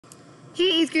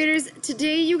Hey 8th graders,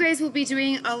 today you guys will be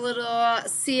doing a little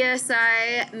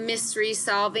CSI mystery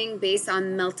solving based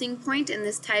on melting point, and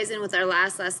this ties in with our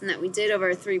last lesson that we did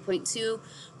over 3.2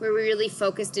 where we really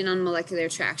focused in on molecular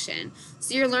attraction.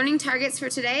 So your learning targets for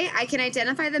today: I can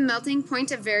identify the melting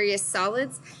point of various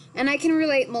solids, and I can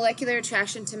relate molecular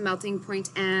attraction to melting point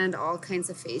and all kinds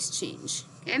of phase change.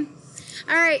 Okay?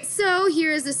 Alright, so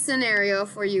here is a scenario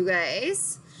for you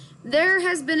guys. There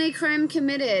has been a crime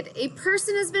committed. A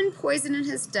person has been poisoned and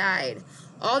has died.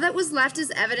 All that was left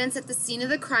as evidence at the scene of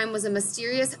the crime was a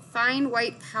mysterious fine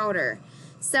white powder.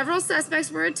 Several suspects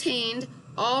were detained,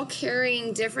 all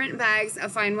carrying different bags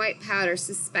of fine white powder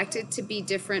suspected to be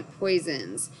different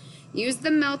poisons. Use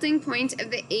the melting point of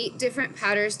the 8 different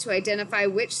powders to identify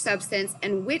which substance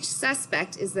and which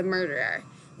suspect is the murderer.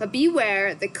 But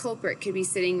beware, the culprit could be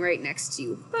sitting right next to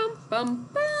you. Bum, bum,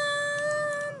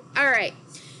 bum. Alright.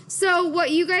 So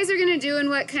what you guys are going to do, and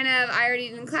what kind of I already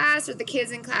did in class, or the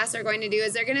kids in class are going to do,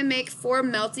 is they're going to make 4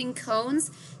 melting cones.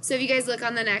 So if you guys look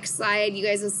on the next slide, you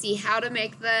guys will see how to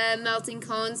make the melting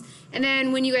cones. And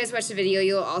then when you guys watch the video,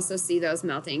 you'll also see those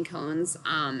melting cones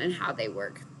and how they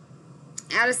work.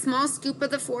 Add a small scoop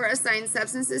of the 4 assigned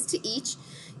substances to each.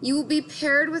 You will be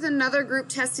paired with another group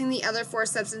testing the other 4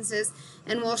 substances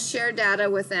and will share data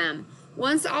with them.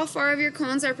 Once all 4 of your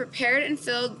cones are prepared and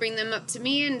filled, bring them up to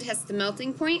me and test the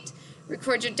melting point.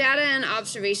 Record your data and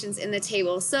observations in the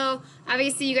table. So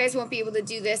obviously you guys won't be able to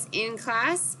do this in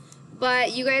class,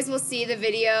 but you guys will see the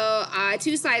video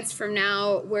 2 slides from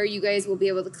now where you guys will be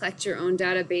able to collect your own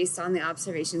data based on the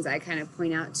observations I kind of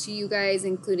point out to you guys,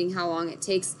 including how long it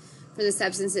takes for the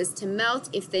substances to melt,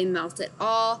 if they melt at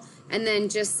all, and then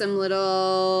just some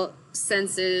little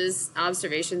senses,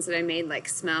 observations that I made, like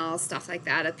smell, stuff like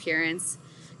that, appearance.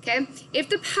 Okay, if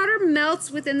the powder melts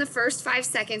within the first 5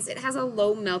 seconds, it has a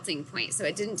low melting point, so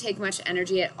it didn't take much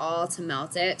energy at all to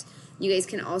melt it. You guys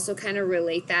can also kind of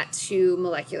relate that to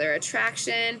molecular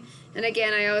attraction. And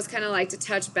again, I always kind of like to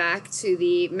touch back to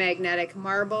the magnetic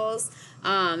marbles.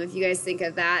 If you guys think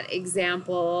of that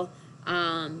example,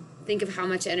 think of how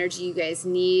much energy you guys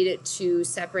need to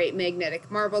separate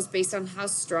magnetic marbles based on how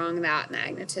strong that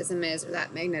magnetism is, or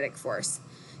that magnetic force.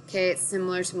 Okay, it's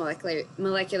similar to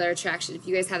molecular attraction. If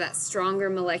you guys have that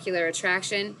stronger molecular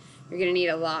attraction, you're going to need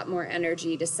a lot more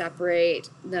energy to separate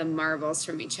the marbles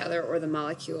from each other, or the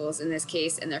molecules in this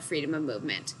case, and their freedom of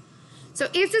movement. So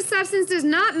if the substance does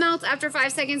not melt after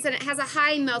 5 seconds, then it has a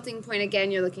high melting point. Again,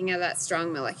 you're looking at that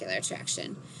strong molecular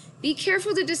attraction. Be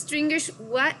careful to distinguish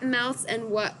what melts and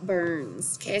what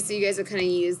burns. Okay, so you guys will kind of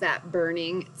use that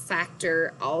burning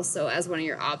factor also as one of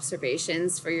your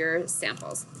observations for your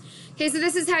samples. Okay, so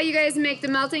this is how you guys make the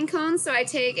melting cones. So I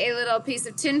take a little piece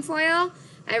of tin foil,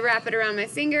 I wrap it around my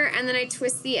finger, and then I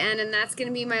twist the end, and that's going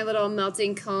to be my little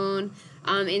melting cone.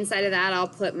 Inside of that, I'll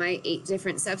put my 8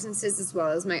 different substances as well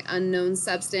as my unknown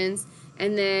substance,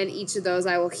 and then each of those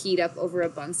I will heat up over a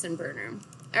Bunsen burner.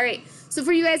 Alright, so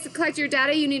for you guys to collect your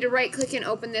data, you need to right click and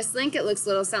open this link. It looks a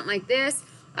little something like this.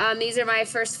 These are my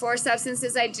first 4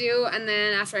 substances I do, and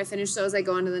then after I finish those, I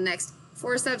go on to the next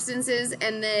 4 substances,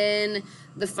 and then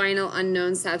the final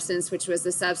unknown substance, which was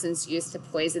the substance used to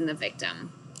poison the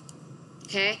victim.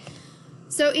 Okay,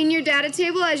 so in your data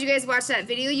table, as you guys watch that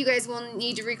video, you guys will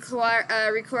need to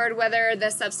record whether the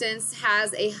substance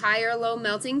has a high or low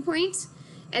melting point,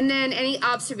 and then any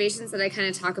observations that I kind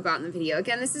of talk about in the video.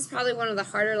 Again, this is probably one of the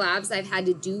harder labs I've had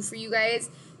to do for you guys,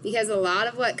 because a lot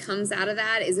of what comes out of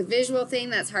that is a visual thing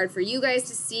that's hard for you guys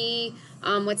to see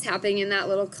what's happening in that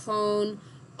little cone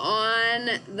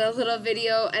on the little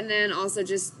video, and then also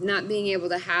just not being able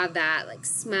to have that like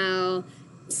smell,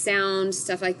 sound,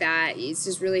 stuff like that. It's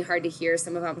just really hard to hear.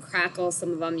 Some of them crackle,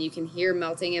 some of them you can hear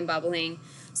melting and bubbling.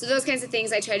 So those kinds of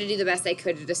things, I try to do the best I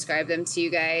could to describe them to you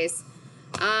guys.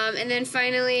 And then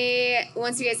finally,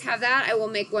 once you guys have that, I will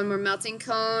make 1 more melting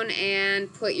cone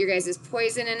and put your guys'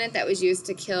 poison in it that was used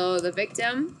to kill the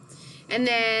victim. And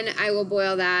then I will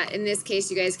boil that. In this case,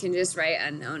 you guys can just write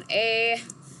unknown A.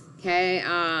 Okay,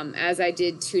 as I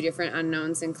did 2 different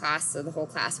unknowns in class, so the whole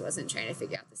class wasn't trying to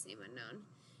figure out the same unknown.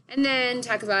 And then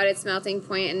talk about its melting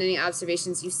point and any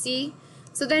observations you see.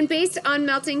 So then based on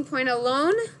melting point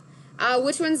alone,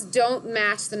 which ones don't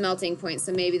match the melting point?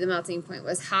 So maybe the melting point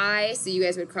was high, so you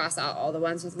guys would cross out all the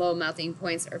ones with low melting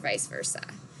points, or vice versa.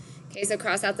 Okay, so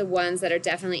cross out the ones that are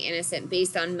definitely innocent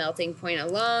based on melting point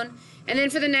alone. And then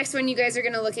for the next one, you guys are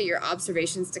going to look at your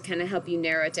observations to kind of help you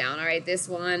narrow it down. All right, this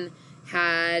one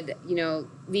had,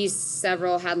 these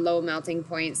several had low melting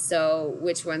points, so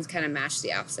which ones kind of match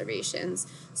the observations?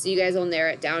 So you guys will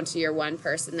narrow it down to your 1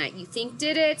 person that you think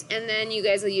did it, and then you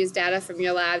guys will use data from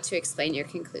your lab to explain your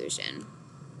conclusion.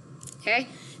 Okay,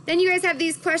 Then you guys have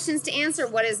these questions to answer.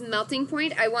 What is melting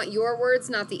point? I want your words,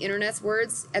 not the internet's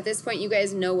words. At this point, you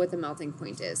guys know what the melting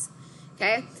point is.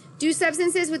 Okay? Do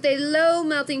substances with a low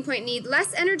melting point need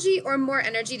less energy or more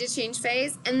energy to change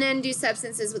phase? And then do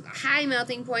substances with a high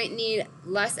melting point need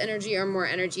less energy or more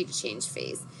energy to change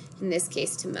phase? In this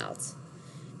case, to melt.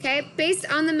 Okay? Based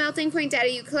on the melting point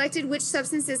data you collected, which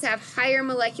substances have higher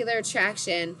molecular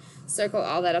attraction? Circle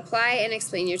all that apply and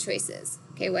explain your choices.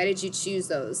 Okay, why did you choose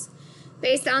those?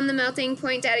 Based on the melting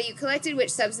point data you collected, which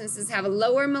substances have a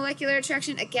lower molecular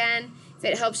attraction? Again, if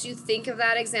it helps you think of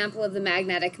that example of the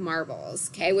magnetic marbles,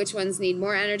 okay? Which ones need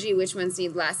more energy, which ones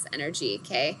need less energy,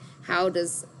 okay? How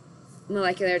does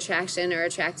molecular attraction or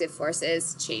attractive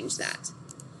forces change that?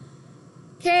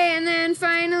 Okay, and then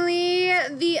finally,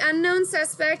 the unknown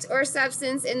suspect or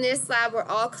substance in this lab were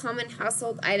all common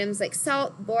household items like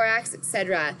salt, borax,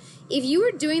 etc. If you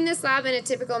were doing this lab in a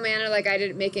typical manner, like I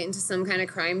didn't make it into some kind of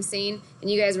crime scene, and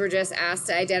you guys were just asked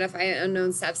to identify an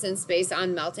unknown substance based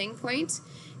on melting point,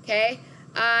 okay,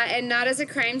 and not as a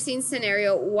crime scene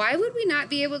scenario, why would we not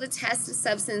be able to test a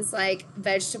substance like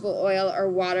vegetable oil or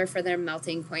water for their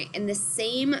melting point in the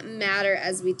same manner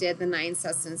as we did the 9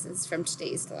 substances from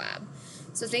today's lab?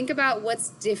 So think about what's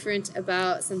different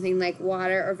about something like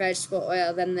water or vegetable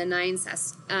oil than the 9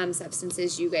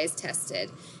 substances you guys tested,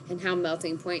 and how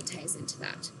melting point ties into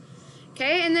that.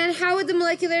 Okay, and then how would the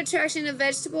molecular attraction of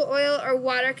vegetable oil or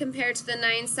water compare to the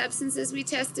 9 substances we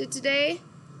tested today?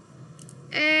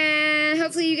 And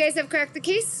hopefully you guys have cracked the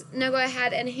case. Now go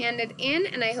ahead and hand it in,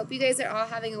 and I hope you guys are all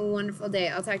having a wonderful day.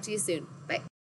 I'll talk to you soon. Bye.